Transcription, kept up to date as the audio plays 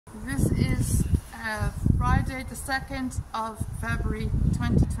This is Friday the 2nd of February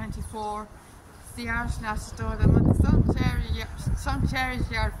 2024. It's the Irish National Store. I'm at the Sun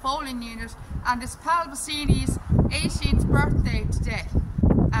Cherries Yard Foaling Unit, and it's PALAVINCINI'S 18th birthday today.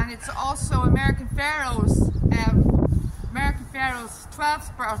 And it's also American Pharaoh's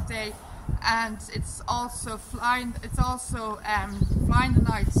 12th birthday, and it's also Flying the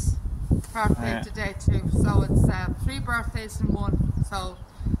Night's birthday today too. So it's 3 birthdays in one. So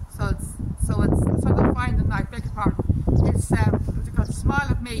it's Flying the Night, beg your pardon. It's because Smile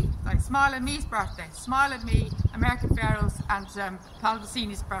at Me, like Smile at Me's birthday, Smile at Me, American Pharaoh's, and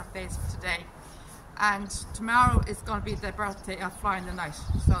PALAVINCINI'S birthdays today. And tomorrow is going to be the birthday of Flying the Night.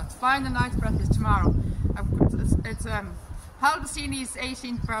 So it's Flying the Night's birthday is tomorrow. It's PALAVINCINI'S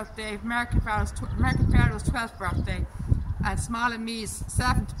 18th birthday, American Pharaoh's 12th birthday, and Smile at Me's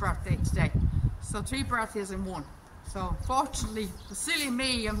 7th birthday today. So 3 birthdays in one. So fortunately, the silly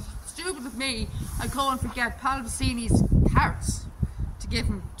me, and stupid of me, I go and forget PALAVINCINI'S carrots to give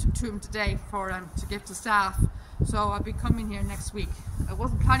him to him today to give to staff. So I'll be coming here next week. I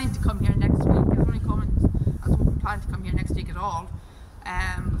wasn't planning to come here next week. I wasn't planning to come here next week at all,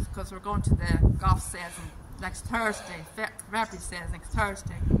 because we're going to the golf sales next Thursday. February sales next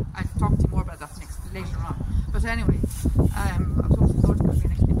Thursday. I'll talk to you more about that later on. But anyway, I was also going to come here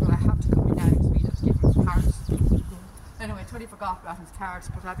next week, but I have to come here now next week to give him carrots. Anyway, I totally forgot about his cards,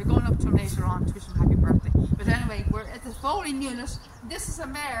 but I'll be going up to him later on to wish him happy birthday. But anyway, we're at the foaling unit. This is a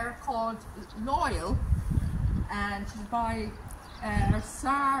mare called Loyal, and she's by her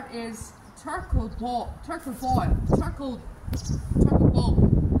sire is Turkle Bowl.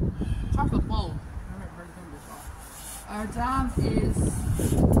 Our dam is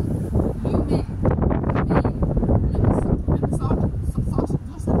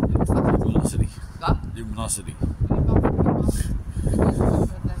Luminosity.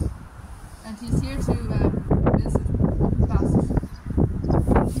 And he's here to visit classes.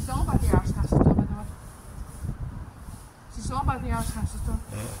 She's owned by the Irish National Store, by the way. She's owned by the Irish National Store.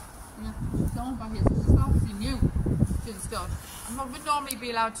 Yeah, she's owned by his. She's obviously new to the stud. I would normally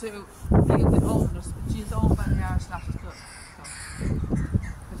be allowed to be the owners, but she's owned by the Irish National Store.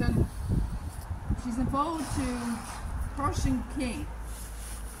 But then she's involved to Persian King.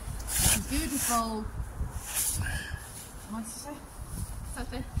 She's beautiful. What's it say? Is that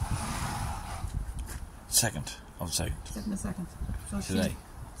there? Second. So today.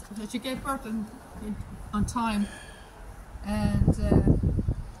 She gave birth on time, and it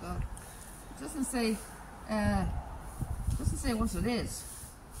doesn't say what it is.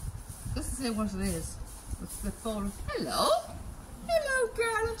 The phone. Hello,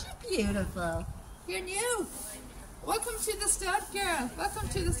 girl. Aren't you beautiful? You're new. Welcome to the stud, girl. Welcome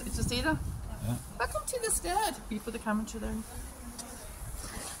to the. Did you see that? Yeah. Welcome to the stud. Can you put the camera to there?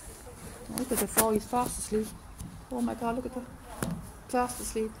 Look at the fall. He's fast asleep. Oh my God! Look at that. Fast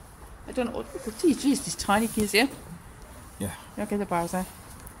asleep. I don't know what. Look at these. Jeez, these tiny kids. Yeah. Yeah. You don't get the bars, eh?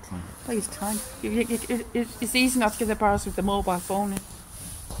 Oh, he's tiny. It's easy not to get the bars with the mobile phone.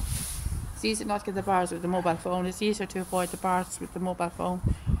 It's easy not to get the bars with the mobile phone. It's easier to avoid the bars with the mobile phone.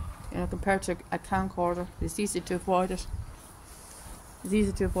 You know, compared to a camcorder, it's easy to avoid it. It's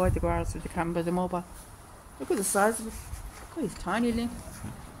easy to avoid the bars with the camera, the mobile. Look at the size of it. Oh, he's tiny, Link.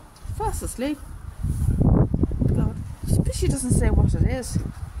 Fast asleep. God. She doesn't say what it is.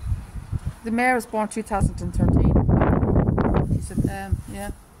 The mare was born 2013. She said,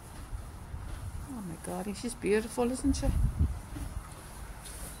 yeah. Oh my God, she's beautiful, isn't she?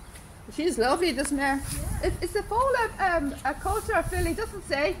 She's lovely, this mare. Yeah. It's a foal a coulter or filly, doesn't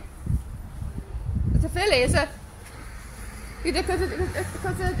say. It's a filly, is it? Because it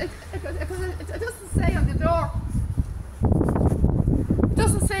doesn't say on the door. It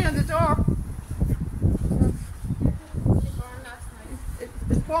doesn't say on the door.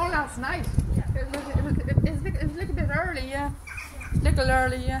 It's born last night. It's a little bit early, yeah. Little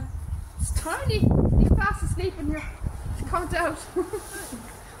early, yeah. It's tiny. He's fast asleep in here. She comes out.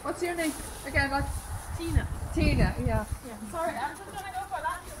 What's your name again? Like Tina. Tina, yeah. Sorry, I'm just gonna go for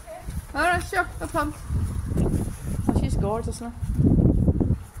lunch, okay? Alright, sure, no problem. Oh, she's gorgeous now.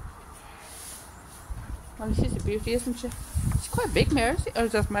 Well, she's a beauty, isn't she? She's quite a big mare, or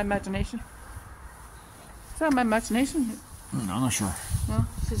is that my imagination? Is that my imagination? I'm not sure. No,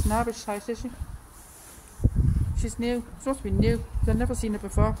 she's an average size, is she? She's new. It's supposed to be new. I've never seen it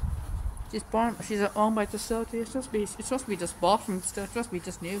before. She's born. She's owned by the stud. It's supposed to be just bought from the stud. It's supposed to be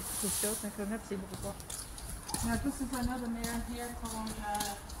just new. It's a stud. I've never seen it before. Now this is another mare here called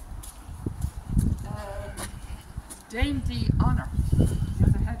Dame D Honor. She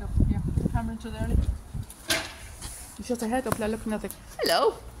has her head up here. Put the camera into there. She has her head up there looking at the.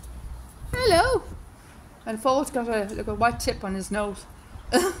 Hello. Hello. And Fold's got a white tip on his nose.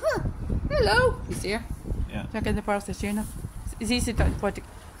 Hello. You see her? Yeah. Check in the bars this year now. It's easy to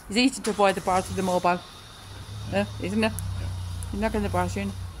avoid the bars with the mobile. Isn't it? Yeah. You're not in the bars here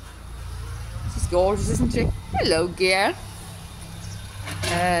now. She's gorgeous, isn't she? Hello, girl.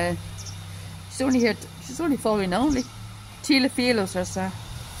 She's only here. She's only following only. Tila Filos or so.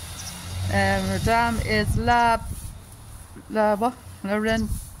 Madame is what? Lorraine.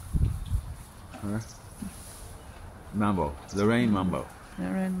 Mambo. Lorraine Mambo.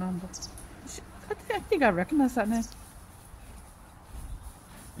 Lorraine Mambo. I think I recognise that name.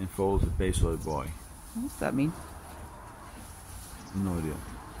 Enfolds a Bayside boy. What's that mean? No idea.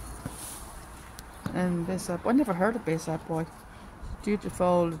 And Bayside. I never heard of Bayside boy. Due to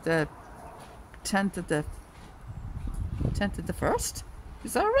fold the 10th of the 1st.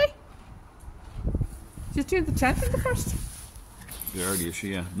 Is that right? She's doing the 10th of the 1st. The earliest,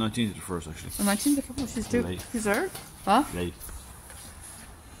 yeah. 19th of the 1st, actually. The 19th of the 1st. She's doing. Late. She's early. Huh? Late.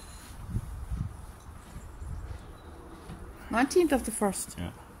 19th of the 1st.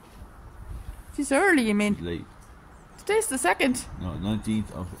 Yeah. She's early, you mean? Late. Today's the 2nd. No,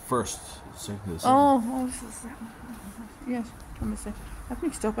 19th of the 1st. 2nd of the 2nd. Oh, this is, yes. Let me see. I've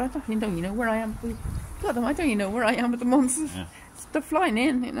mixed up. I don't even know where I am. God, I don't even know where I am with the months. Yeah. They're flying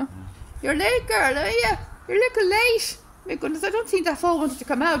in, you know. Yeah. You're late, girl, are you? You're a little late. My goodness, I don't think that fall wanted to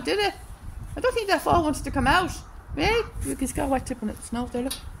come out, did it? I don't think that fall wanted to come out. Hey, look, he's got a white tip on its nose there,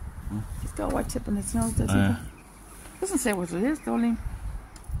 look. He's got a white tip on its nose there. Doesn't say what it is, darling.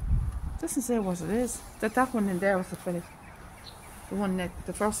 Doesn't say what it is. That one in there was a filly.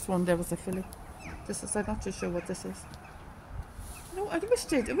 The first one there was a filly. This is, I'm not too sure what this is. No, I wish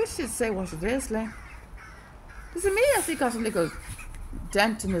they'd say what it is, like. Is it me or has he got a little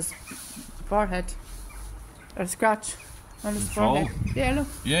dent in his forehead? Or a scratch on his forehead? Yeah, look.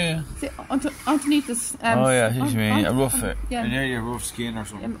 Yeah. See, underneath his... Oh yeah, he's mean a rough, yeah. an area of rough skin or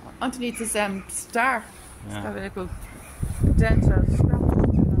something. Underneath his star. It's Yeah. got a little dent or scratch.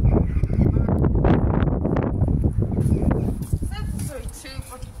 732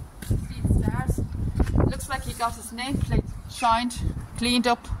 for 15 stars. Looks like he got his nameplate shined, cleaned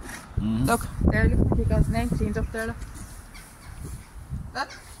up. Look, there, look like he got his name cleaned up there, look. That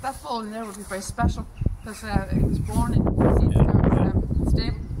foal in there would be very special because it was born in Seed Star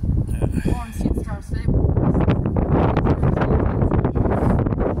stable. Born in Seed Star stable.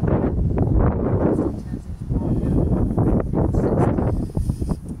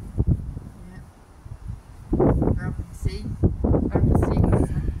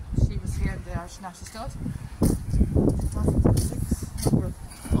 She was here in the Irish National Stud. 2006,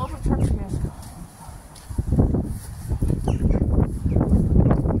 over 30 years ago.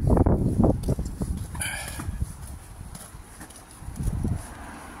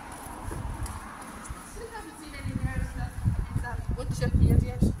 Still haven't seen any mares in that wood chip field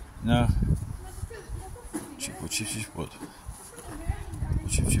yet. No. Chip, wood, chip, wood.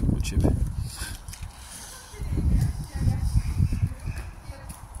 Wood, chip.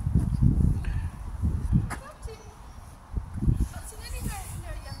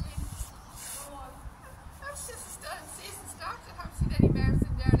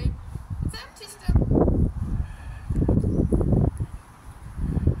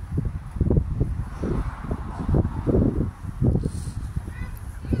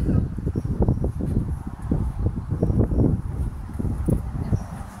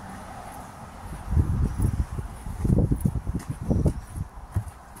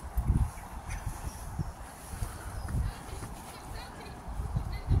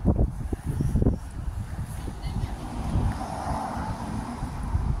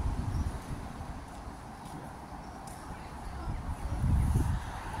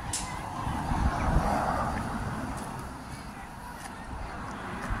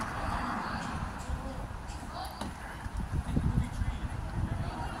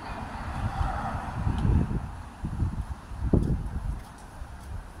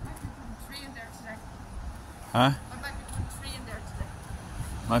 Huh? I might be putting 3 in there today.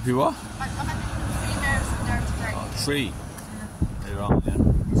 Might be what? I might be putting 3 mares in there today. Oh, 3. Yeah. Later on, yeah.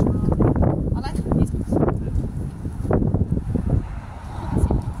 I like these ones.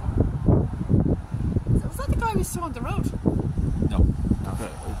 So was that the guy we saw on the road? No. Okay.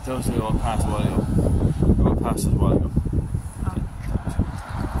 Those are all passed a while ago. They all passed us a while ago.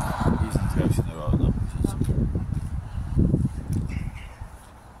 He's in the house in the road now.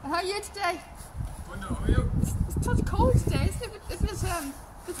 How are you today? How are you? It's such cold today, isn't it? It's a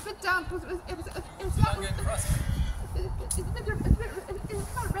bit damp, but it was not.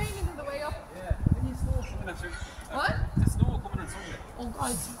 It's not raining on the way up. Yeah. When you saw. Coming at you. What? The snow coming at Oh,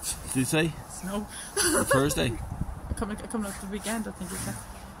 guys. Did you say? Snow. Thursday? Coming up the weekend, I think you said.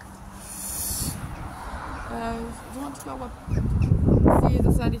 Do you want to go up? See if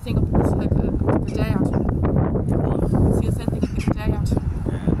there's anything up this, like, the day out? See if there's anything up the day out?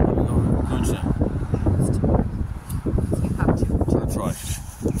 Yeah, we go lunch now. That's right.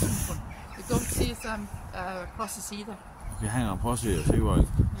 We go see some across the sea there. Okay, hang on, pause here, see what.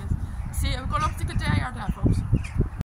 Yes. See, we're going up to the day out now, folks.